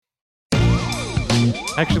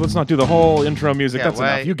Actually, let's not do the whole intro music. Yeah, That's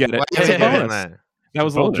enough. You get it. It's a bonus. That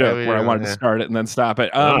was a little joke where I wanted to start it and then stop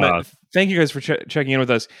it. Thank you guys for checking in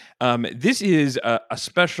with us. This is a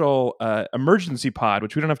special emergency pod,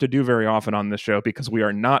 which we don't have to do very often on this show because we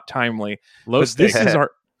are not timely. This is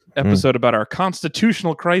our episode about our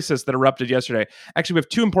constitutional crisis that erupted yesterday. Actually, we have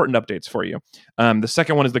two important updates for you. The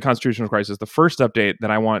second one is the constitutional crisis. The first update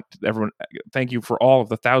that I want everyone, thank you for all of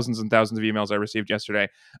the thousands and thousands of emails I received yesterday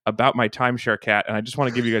about my timeshare cat. And I just want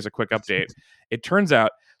to give you guys a quick update. It turns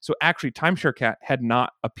out, so actually, Timeshare Cat had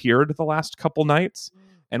not appeared the last couple nights.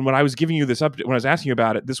 And when I was giving you this update, when I was asking you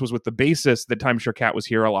about it, this was with the basis that Timeshare Cat was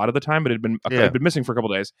here a lot of the time, but it had been missing for a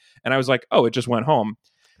couple days. And I was like, oh, it just went home.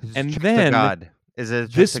 And then is it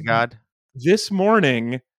just a god? This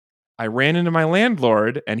morning, I ran into my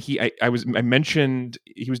landlord, and I mentioned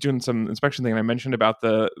he was doing some inspection thing, and I mentioned about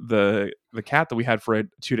the cat that we had for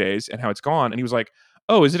 2 days and how it's gone, and he was like,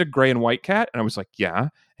 oh, is it a gray and white cat? And I was like, yeah. And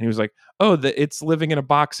he was like, oh, it's living in a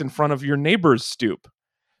box in front of your neighbor's stoop.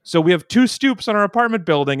 So we have 2 stoops on our apartment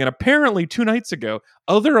building, and apparently 2 nights ago,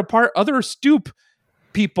 other stoop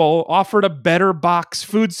people offered a better box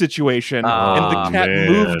food situation, and the cat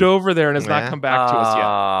moved over there and has not come back to us yet.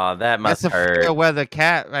 Oh, that must hurt. That's a fair weather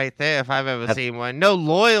cat right there, if I've ever seen one. No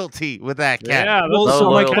loyalty with that cat. Yeah, so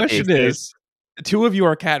my question is, 2 of you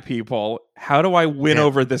are cat people. How do I win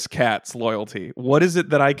over this cat's loyalty? What is it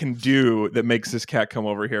that I can do that makes this cat come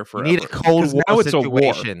over here forever? You need a Cold War now it's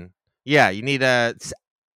situation. A war. Yeah, you need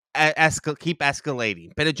keep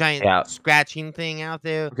escalating. Put a giant scratching thing out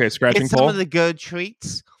there. Okay, scratching. Get some of the good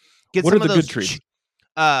treats. Get what some are the good treats?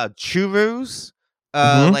 Churros.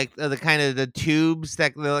 Like the kind of the tubes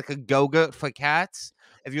that they're like a go-gurt for cats.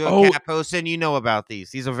 If you're a cat person, you know about these.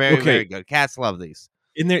 These are very, very good. Cats love these.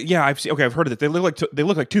 In there, yeah, I've heard of it. They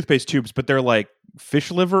look like toothpaste tubes, but they're like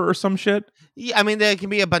fish liver or some shit. Yeah, I mean there can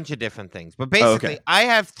be a bunch of different things, but basically, I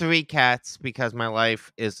have 3 cats because my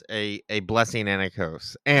life is a blessing and a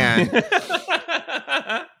curse. And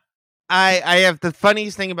I have the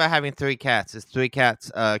funniest thing about having 3 cats is 3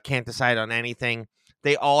 cats can't decide on anything.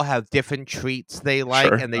 They all have different treats they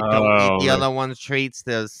like, and they don't eat the other one's treats.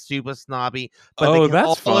 They're super snobby, but they can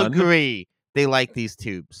all agree they like these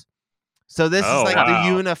tubes. So this is like the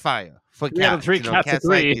unifier for cats. Yeah, the 3 cats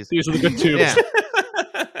agree. Like these are the good tubes.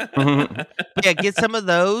 Yeah, get some of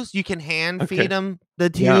those. You can hand feed them the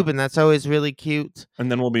tube, and that's always really cute. And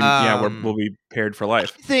then we'll be we'll be paired for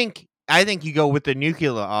life. I think you go with the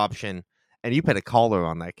nuclear option, and you put a collar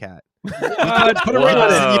on that cat. Put a ring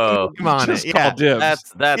on it. Come on, just call dibs.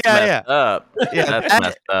 That's messed up. Yeah, that's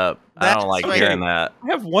messed up. I don't like hearing that. I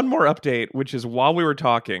have one more update, which is while we were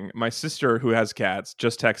talking, my sister who has cats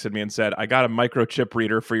just texted me and said, I got a microchip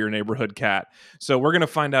reader for your neighborhood cat. So we're going to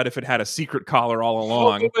find out if it had a secret collar all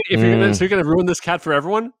along. If you're going to ruin this cat for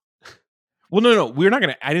everyone? Well, no. We're not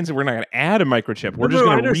going to. I didn't say we're not going to add a microchip. We're just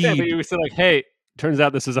going to read. But you said like, hey, turns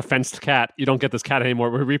out this is a fenced cat. You don't get this cat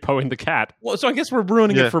anymore. We're repoing the cat. Well, so I guess we're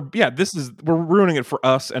ruining it for we're ruining it for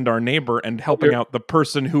us and our neighbor and helping out the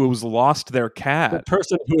person who has lost their cat. The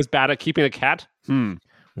person who is bad at keeping a cat.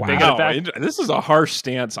 Wow, this is a harsh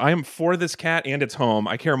stance. I am for this cat and its home.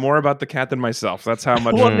 I care more about the cat than myself. That's how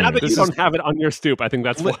much. Well, now that you don't have it on your stoop, I think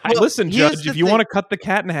that's why. Listen, Judge, if you want to cut the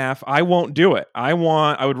cat in half, I won't do it. I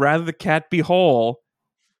would rather the cat be whole.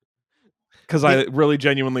 Because I really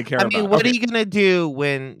genuinely care about it. What are you going to do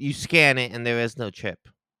when you scan it and there is no chip?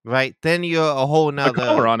 Right? Then you're a whole nother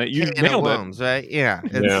color on it. You nailed worms, it. Right? Yeah.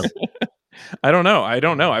 I don't know. I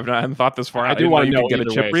haven't thought this far. I do want to know get a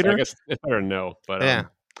chip reader. So I guess it's better to know. But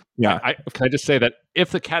yeah. Can I just say that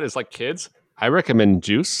if the cat is like kids, I recommend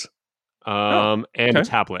juice and a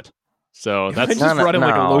tablet. So that's just brought in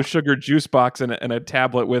like a low sugar juice box and a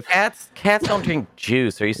tablet with cats don't drink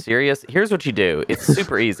juice. Are you serious? Here's what you do. It's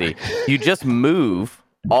super easy. You just move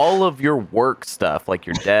all of your work stuff, like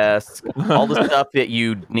your desk, all the stuff that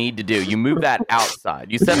you need to do. You move that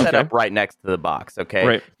outside. You set that up right next to the box. Okay.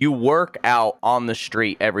 Right. You work out on the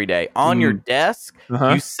street every day. On your desk,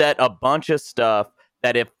 you set a bunch of stuff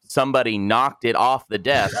that if somebody knocked it off the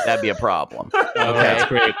desk, that'd be a problem. Okay, that's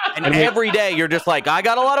great. And every day you're just like, I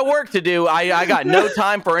got a lot of work to do. I got no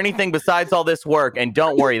time for anything besides all this work. And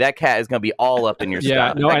don't worry, that cat is going to be all up in your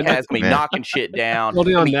stuff. That cat is going to be knocking shit down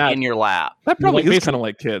in your lap. That probably is kind of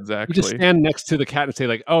like kids, actually. You just stand next to the cat and say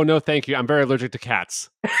like, oh, no, thank you. I'm very allergic to cats.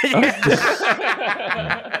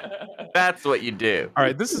 That's what you do. All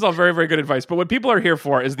right, this is all very, very good advice. But what people are here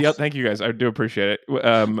for is thank you guys. I do appreciate it.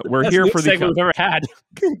 We're here for the we've ever had.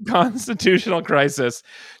 Constitutional crisis.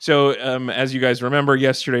 So, as you guys remember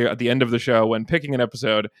yesterday at the end of the show, when picking an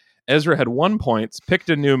episode, Ezra had 1 point, picked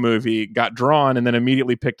a new movie, got drawn, and then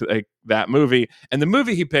immediately picked that movie. And the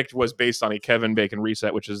movie he picked was based on a Kevin Bacon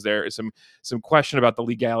reset, which is there is some question about the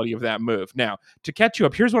legality of that move. Now, to catch you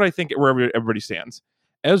up, here's what I think where everybody stands.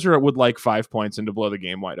 Ezra would like 5 points and to blow the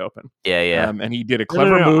game wide open. Yeah. And he did a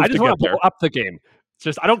clever move. I just want to blow up the game. It's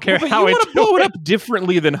just I don't care how you want to blow it up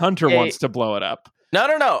differently than Hunter wants to blow it up.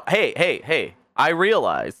 No. Hey. I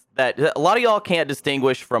realize that a lot of y'all can't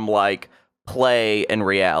distinguish from like play and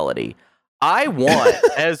reality. I want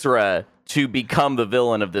Ezra to become the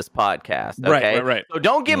villain of this podcast. Okay? Right. So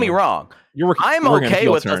don't get me wrong. I'm okay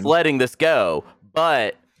with us letting this go,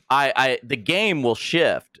 but the game will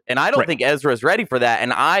shift. And I don't think Ezra's ready for that.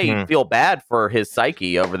 And I feel bad for his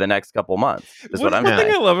psyche over the next couple months. One thing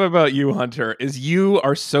I love about you, Hunter, is you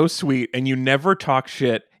are so sweet and you never talk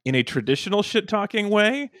shit in a traditional shit talking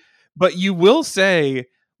way. But you will say,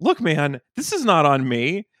 look, man, this is not on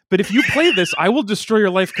me. But if you play this, I will destroy your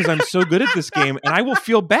life because I'm so good at this game. And I will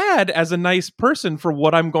feel bad as a nice person for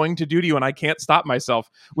what I'm going to do to you. And I can't stop myself,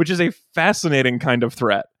 which is a fascinating kind of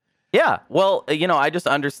threat. Yeah, well, I just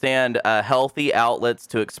understand healthy outlets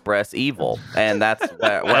to express evil, and that's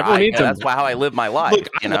that's how I live my life. Look,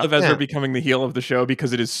 I love Ezra becoming the heel of the show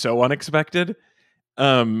because it is so unexpected.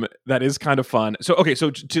 That is kind of fun. So okay,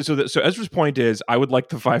 so Ezra's point is, I would like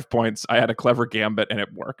the 5 points. I had a clever gambit and it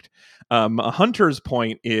worked. Hunter's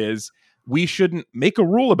point is, we shouldn't make a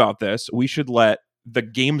rule about this. We should let the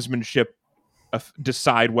gamesmanship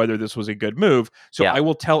decide whether this was a good move. So I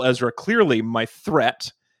will tell Ezra clearly my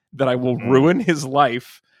threat that I will ruin his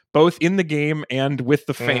life, both in the game and with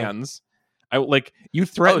the fans. You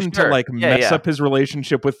threatened to mess up his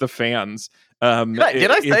relationship with the fans. Did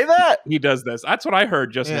I say that? He does this. That's what I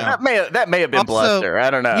heard just now. That may have been bluster. I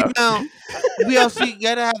don't know. We also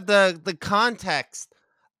gotta have the context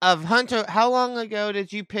of Hunter. How long ago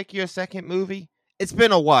did you pick your second movie? It's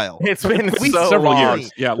been a while. It's been several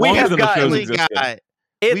years. Yeah, longer than the show's existed.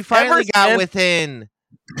 We finally got within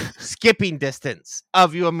skipping distance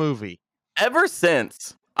of your movie. Ever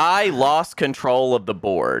since I lost control of the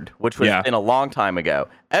board, which was been a long time ago,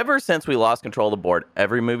 ever since we lost control of the board,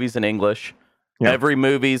 every movie's in English. Yeah. Every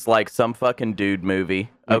movie's like some fucking dude movie.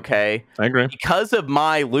 Okay. I agree. Because of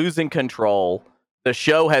my losing control, the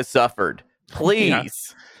show has suffered.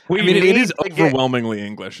 Please. It is overwhelmingly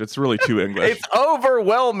English. It's really too English. It's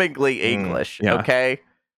overwhelmingly English. Okay.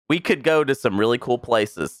 We could go to some really cool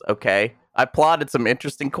places. Okay. I plotted some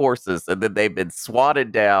interesting courses, and then they've been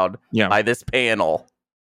swatted down by this panel.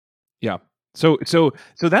 Yeah. So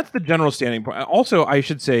that's the general standing point. Also, I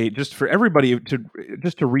should say, just for everybody to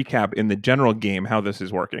recap in the general game how this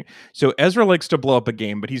is working. So Ezra likes to blow up a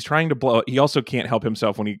game, but he's trying to blow. He also can't help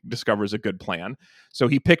himself when he discovers a good plan. So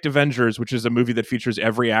he picked Avengers, which is a movie that features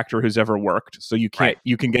every actor who's ever worked. So you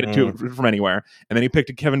can get it from anywhere. And then he picked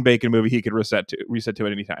a Kevin Bacon movie he could reset to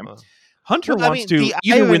at any time. Hunter wants to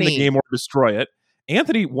either win the game or destroy it.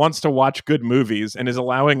 Anthony wants to watch good movies and is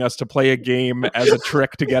allowing us to play a game as a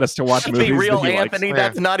trick to get us to watch movies. Be real, that he Anthony. Likes.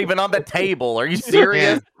 That's not even on the table. Are you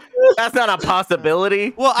serious? That's not a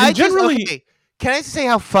possibility. Well, can I say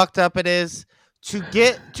how fucked up it is to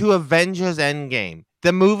get to Avengers Endgame,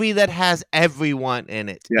 the movie that has everyone in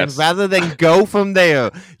it, and rather than go from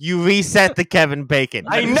there, you reset the Kevin Bacon.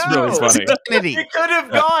 I know. Really funny. It could have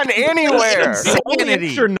gone anywhere.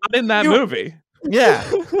 You're not in that movie. Yeah.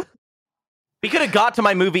 We could have got to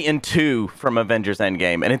my movie in 2 from Avengers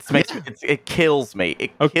Endgame, and it kills me.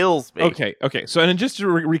 It kills me. Okay. So, and just to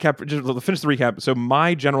recap, just to finish the recap. So,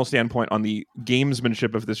 my general standpoint on the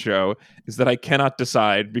gamesmanship of this show is that I cannot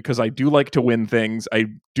decide because I do like to win things. I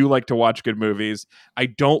do like to watch good movies. I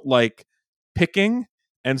don't like picking.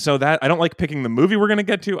 And so I don't like picking the movie we're going to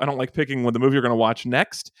get to. I don't like picking what the movie we're going to watch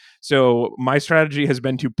next. So my strategy has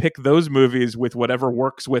been to pick those movies with whatever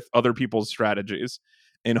works with other people's strategies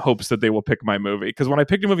in hopes that they will pick my movie. Because when I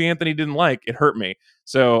picked a movie Anthony didn't like, it hurt me.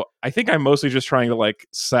 So I think I'm mostly just trying to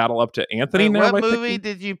saddle up to Anthony now. What movie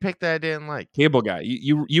did you pick that I didn't like? Cable Guy.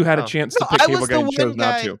 You had a chance to pick Cable Guy and chose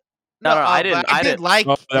not to. No, I didn't. I did like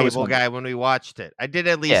Cable Guy when we watched it. I did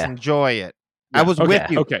at least enjoy it. I was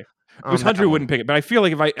with you. Okay. It was Hunter who wouldn't pick it, but I feel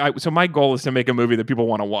like so my goal is to make a movie that people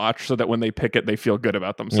want to watch so that when they pick it, they feel good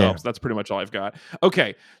about themselves. That's pretty much all I've got.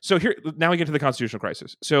 Okay, so now we get to the constitutional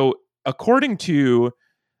crisis. So according to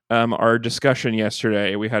our discussion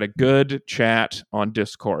yesterday, we had a good chat on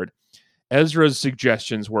Discord. Ezra's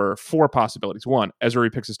suggestions were 4 possibilities. 1, Ezra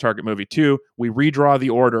repicks his target movie. 2, we redraw the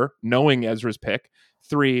order, knowing Ezra's pick.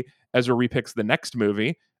 3, Ezra repicks the next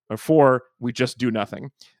movie. Or 4, we just do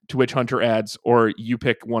nothing. To which Hunter adds, or you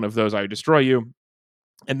pick one of those, I destroy you.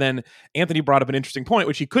 And then Anthony brought up an interesting point,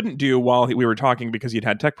 which he couldn't do while we were talking because he'd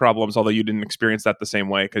had tech problems, although you didn't experience that the same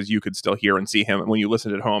way because you could still hear and see him when you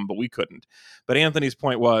listened at home, but we couldn't. But Anthony's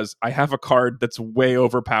point was, I have a card that's way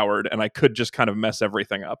overpowered and I could just kind of mess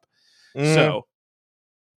everything up. So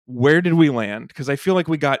where did we land? Because I feel like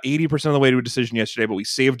we got 80% of the way to a decision yesterday, but we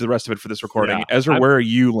saved the rest of it for this recording. Yeah, Ezra, where are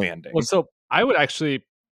you landing? Well, so I would actually,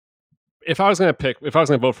 if I was going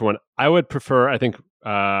to vote for one, I would prefer, I think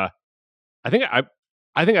I'd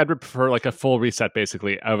prefer like a full reset,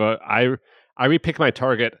 basically. I repick my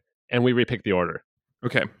target and we repick the order.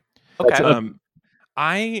 Okay.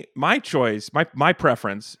 My choice, my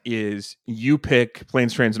preference is you pick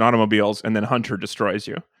Planes, Trains, and Automobiles, and then Hunter destroys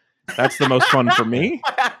you. That's the most fun for me.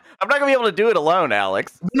 I'm not gonna be able to do it alone,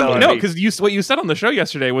 Alex. No, because what you said on the show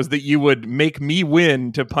yesterday was that you would make me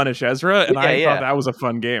win to punish Ezra, and I thought that was a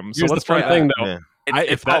fun game. So let's try that. Thing, though. Yeah.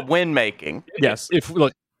 It's called win making. Yes.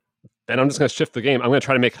 Then I'm just gonna shift the game. I'm gonna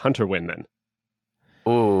try to make Hunter win then.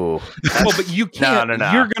 Ooh. Well, but you can't.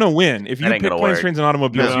 No. You're gonna win if you pick Planes, Trains, and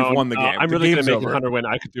Automobiles. You've won the game. I'm really gonna make Hunter win.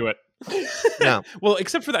 I could do it. No. Well,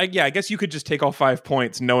 except for that, I guess you could just take all 5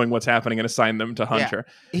 points, knowing what's happening, and assign them to Hunter.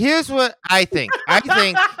 Yeah. Here's what I think.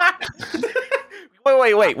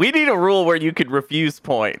 Wait. We need a rule where you could refuse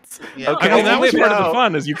points. Yeah. Okay. I mean, that was part of the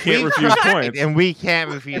fun, is you can't refuse points, and we can't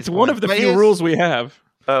refuse. It's one of the few rules we have.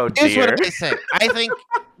 Oh dear. Here's what I say. I think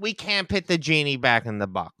we can't put the genie back in the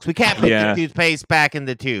box. We can't put the toothpaste back in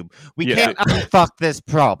the tube. We can't unfuck this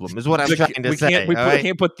problem, is what I'm trying to say. We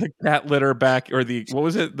can't put the cat litter back, or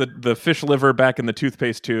the fish liver back in the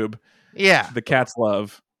toothpaste tube. Yeah. The cat's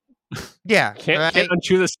love. Yeah. Can't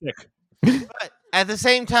unchew the stick. But at the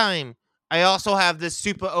same time, I also have this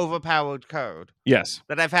super overpowered code. Yes.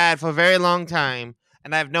 That I've had for a very long time,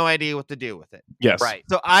 and I have no idea what to do with it. Yes. Right.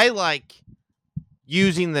 So I like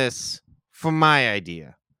using this for my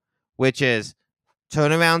idea, which is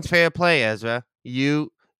turnaround's fair play, Ezra.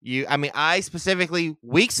 I specifically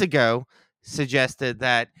weeks ago suggested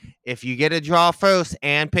that if you get a draw first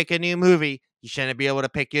and pick a new movie, you shouldn't be able to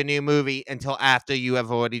pick your new movie until after you have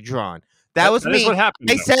already drawn. That was me. What happened,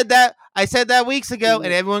 I said that weeks ago,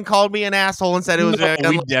 and everyone called me an asshole and said it was very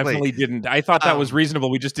unlikely. We definitely didn't. I thought that was reasonable.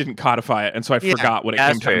 We just didn't codify it, and so I forgot what it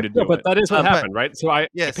came time to do. But that is what happened, right? So I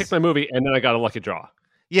picked my movie, and then I got a lucky draw.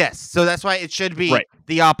 Yes, so that's why it should be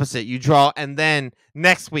the opposite. You draw, and then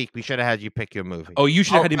next week we should have had you pick your movie. Oh, you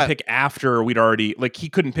should have had him pick after we'd already he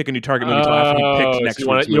couldn't pick a new target movie until after he picked next week's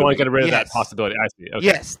movie. You want to get rid of that possibility? I see. Okay.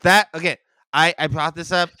 Yes, that again. I brought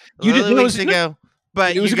this up weeks ago.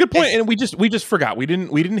 But it was a good point, and we just forgot. We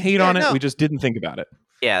didn't hate on it. We just didn't think about it.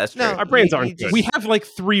 Yeah, that's true. Our brains aren't good. We have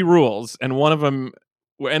 3 rules, and one of them,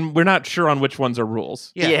 and we're not sure on which ones are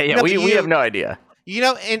rules. Yeah. We have no idea.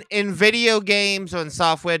 In video games or in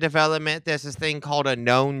software development, there's this thing called a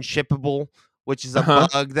known shippable, which is a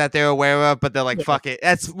bug that they're aware of, but they're like, fuck it.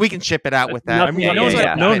 We can ship it out with that.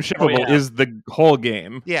 Known shippable is the whole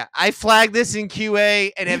game. Yeah, I flagged this in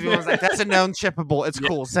QA, and everyone's like, that's a known shippable. It's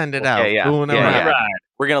cool. Send it out. Yeah. Right.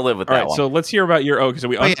 We're going to live with that one. So let's hear about your... because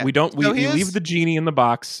we leave the genie in the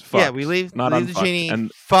box. Fucked, yeah, we leave the genie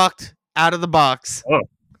fucked out of the box. Oh,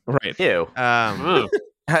 right. Ew.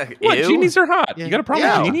 What? Genies are hot. Yeah. You got a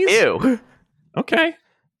problem with genies? Ew. Okay.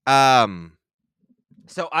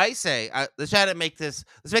 So I say, let's try to make this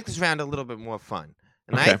round a little bit more fun.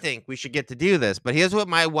 And I think we should get to do this. But here's what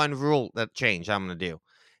my one rule that change I'm going to do.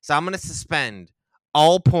 So I'm going to suspend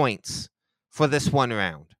all points for this one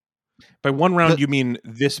round. By one round, you mean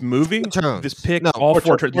this movie? Turns. This pick? No, all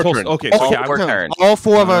 4 turns. Okay, all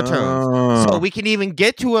 4 of our turns. So we can even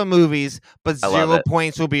get to our movies, but 0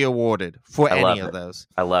 points will be awarded for any of those.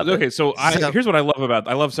 I love it. Okay, so here's what I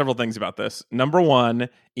love several things about this. Number one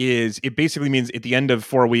is it basically means at the end of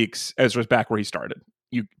 4 weeks, Ezra's back where he started.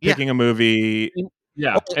 You picking a movie.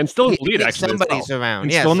 Yeah, and still in the lead, actually. Somebody's around.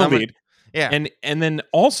 And still in the lead. Yeah. And then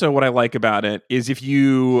also what I like about it is if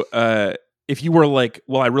you were like,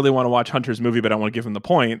 well, I really want to watch Hunter's movie, but I want to give him the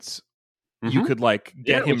points, you could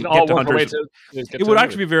get him get to Hunter's. It would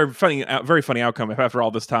actually be very funny outcome if after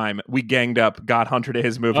all this time we ganged up, got Hunter to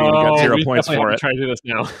his movie, and got 0 points for it. Try to do this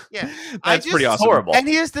now. Yeah, that's pretty awesome. Horrible. And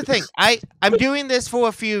here's the thing: I'm doing this for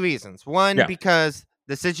a few reasons. One, because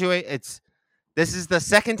the situation this is the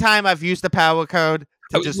second time I've used the power code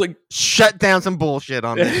to just shut down some bullshit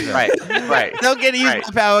on this show. Right. Don't get to use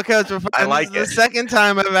the power codes for fun. I like this is the second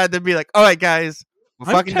time I've had to be like, all right, guys,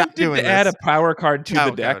 we're fucking not doing this. Add a power card to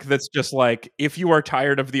the deck that's just like, if you are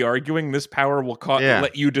tired of the arguing, this power will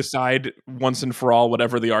let you decide once and for all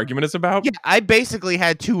whatever the argument is about. Yeah, I basically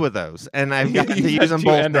had 2 of those, and I've got to use them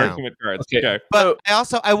both now. Argument cards. Okay. But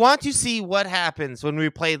I want to see what happens when we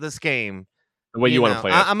play this game the way you want to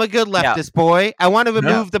play it. I'm a good leftist boy. I want to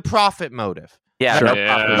remove the profit motive. Yeah, Sure. no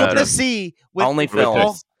I want to see only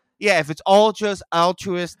film. If it's all just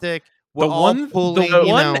altruistic. The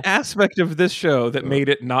one aspect of this show that made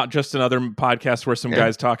it not just another podcast where some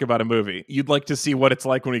guys talk about a movie. You'd like to see what it's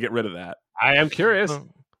like when we get rid of that. I am curious.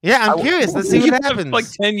 I'm curious. Let's see what happens. Like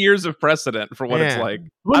 10 years of precedent for what it's like.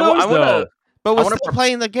 But we're still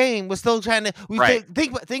playing the game. We're still trying to.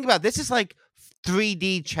 Think about it. This is like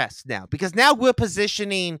 3D chess now, because now we're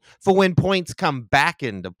positioning for when points come back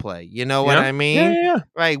into play. You know what I mean? Yeah.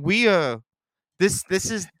 Right. We are. This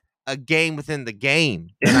is a game within the game.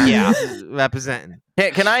 Representing.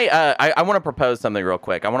 Can I want to propose something real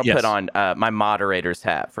quick. I want to put on my moderator's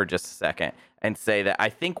hat for just a second and say that I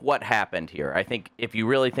think what happened here, I think if you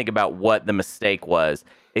really think about what the mistake was,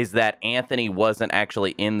 is that Anthony wasn't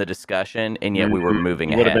actually in the discussion, and yet we were moving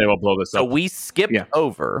ahead. Would have been able to blow this up. So we skipped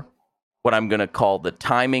over what I'm going to call the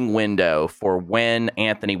timing window for when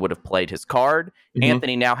Anthony would have played his card.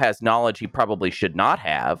 Anthony now has knowledge he probably should not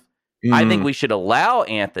have. I think we should allow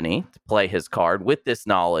Anthony to play his card with this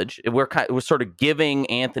knowledge. We're sort of giving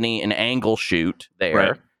Anthony an angle shoot there.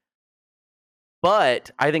 Right. But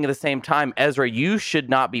I think at the same time, Ezra, you should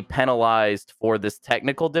not be penalized for this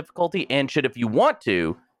technical difficulty, and should, if you want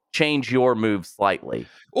to, change your move slightly.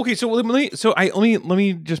 Okay, so let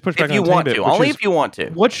me just push back on if you want to. Only if you want to.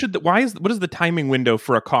 What is the timing window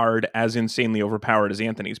for a card as insanely overpowered as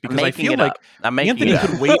Anthony's? Because I feel like Anthony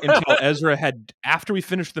could wait until Ezra had, after we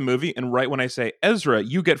finished the movie, and right when I say, Ezra,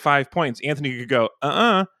 you get 5 points, Anthony could go,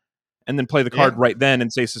 and then play the card right then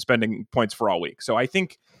and say suspending points for all week. So I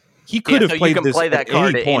think he could have played this that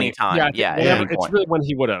card at any time. It's really when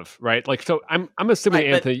he would have, right? Like, so I'm assuming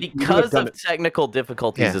Anthony, because of technical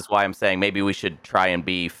difficulties, is why I'm saying maybe we should try and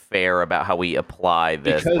be fair about how we apply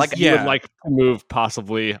this. Because you would like to move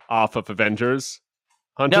possibly off of Avengers.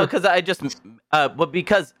 Hunter? No, because I just, but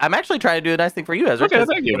because I'm actually trying to do a nice thing for you, Ezra. Okay,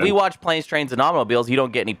 thank you, if we watch Planes, Trains, and Automobiles, you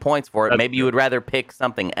don't get any points for it. Maybe you would rather pick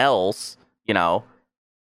something else,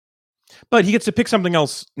 But he gets to pick something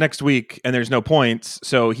else next week, and there's no points,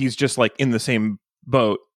 so he's just like in the same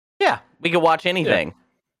boat. Yeah, we could watch anything.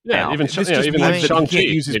 Yeah, even he can't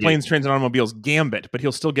use his Planes, Trains, and Automobiles gambit, but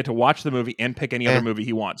he'll still get to watch the movie and pick any other movie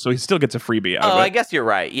he wants. So he still gets a freebie out of it. I guess you're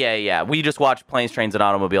right. Yeah. We just watch Planes, Trains, and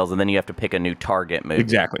Automobiles, and then you have to pick a new target movie.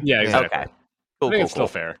 Exactly. Yeah, exactly. Okay. Cool, it's still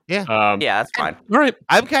fair. Yeah. Yeah, that's fine. All right.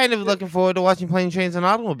 I'm kind of looking forward to watching Planes, Trains, and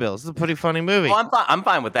Automobiles. It's a pretty funny movie. Well, I'm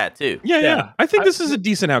fine with that, too. Yeah. I think this is a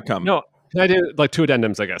decent outcome. No, can I do like 2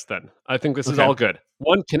 addendums, I guess, then? I think this is all good.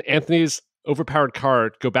 One, can Anthony's overpowered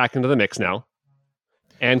card go back into the mix now?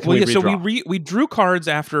 And can we redraw? So we drew cards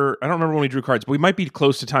after, I don't remember when we drew cards, but we might be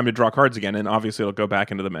close to time to draw cards again, and obviously it'll go back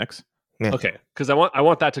into the mix. Yeah. Okay, because I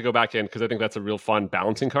want that to go back in, because I think that's a real fun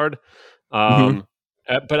balancing card.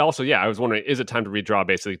 But also, I was wondering, is it time to redraw,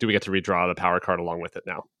 basically? Do we get to redraw the power card along with it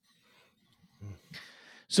now?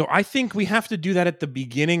 So I think we have to do that at the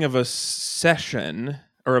beginning of a session,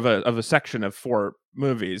 or of a section of 4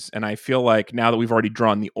 movies, and I feel like now that we've already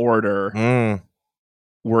drawn the order,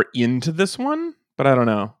 we're into this one, but I don't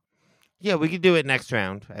know. Yeah, we could do it next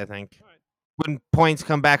round, I think. When points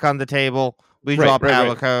come back on the table, we draw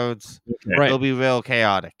power codes. Okay. It'll be real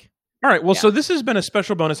chaotic. All right, well, so this has been a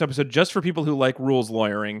special bonus episode just for people who like rules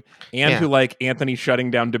lawyering and who like Anthony shutting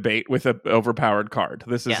down debate with an overpowered card.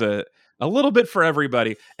 This is a little bit for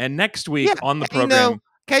everybody. And next week on the program...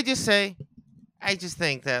 can I just say, I just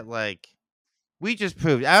think that, like, we just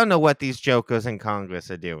proved... I don't know what these jokers in Congress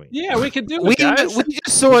are doing. Yeah, we could do it, guys. We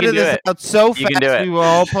just sorted this out so fast. We were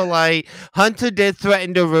all polite. Hunter did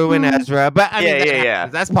threaten to ruin Ezra, but I mean,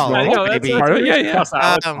 that's politics, baby. That's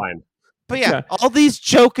fine. But all these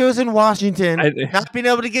jokers in Washington not being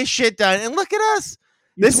able to get shit done, and look at us.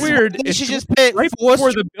 This is weird. You should just pick right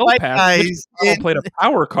before the bill passed. Played a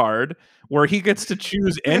power card where he gets to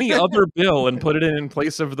choose any other bill and put it in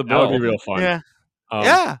place of the bill. That would be real fun.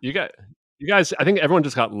 Yeah. You guys. I think everyone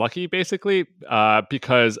just got lucky, basically,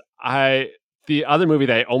 because the other movie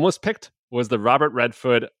that I almost picked was the Robert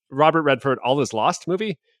Redford All Is Lost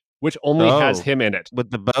movie, which only has him in it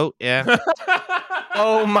with the boat. Yeah.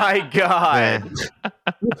 Oh my god!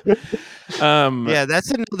 That's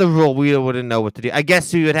another rule we wouldn't know what to do. I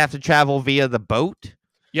guess you would have to travel via the boat.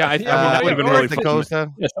 Yeah, I mean that would have been really fun. I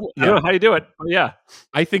don't know how you do it. Yeah,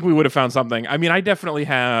 I think we would have found something. I mean, I definitely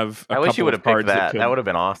have. I wish you would have picked that. That would have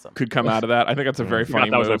been awesome. Could come out of that. I think that's a very funny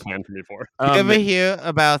move. That was my plan from before. You ever hear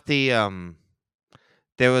about the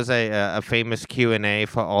There was a famous Q&A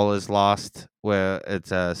for All Is Lost where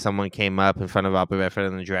it's someone came up in front of Robert Redford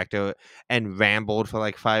and the director and rambled for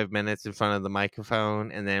like 5 minutes in front of the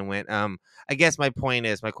microphone and then went, I guess my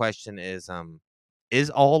question is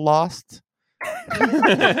all lost?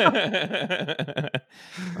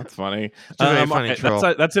 That's funny. Funny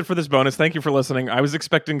that's it for this bonus. Thank you for listening. I was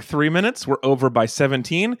expecting 3 minutes. We're over by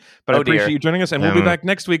 17, but I appreciate you joining us. And we'll be back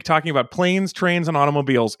next week talking about planes, trains, and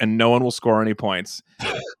automobiles, and no one will score any points.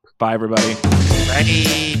 Bye, everybody.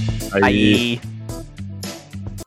 Bye. Bye.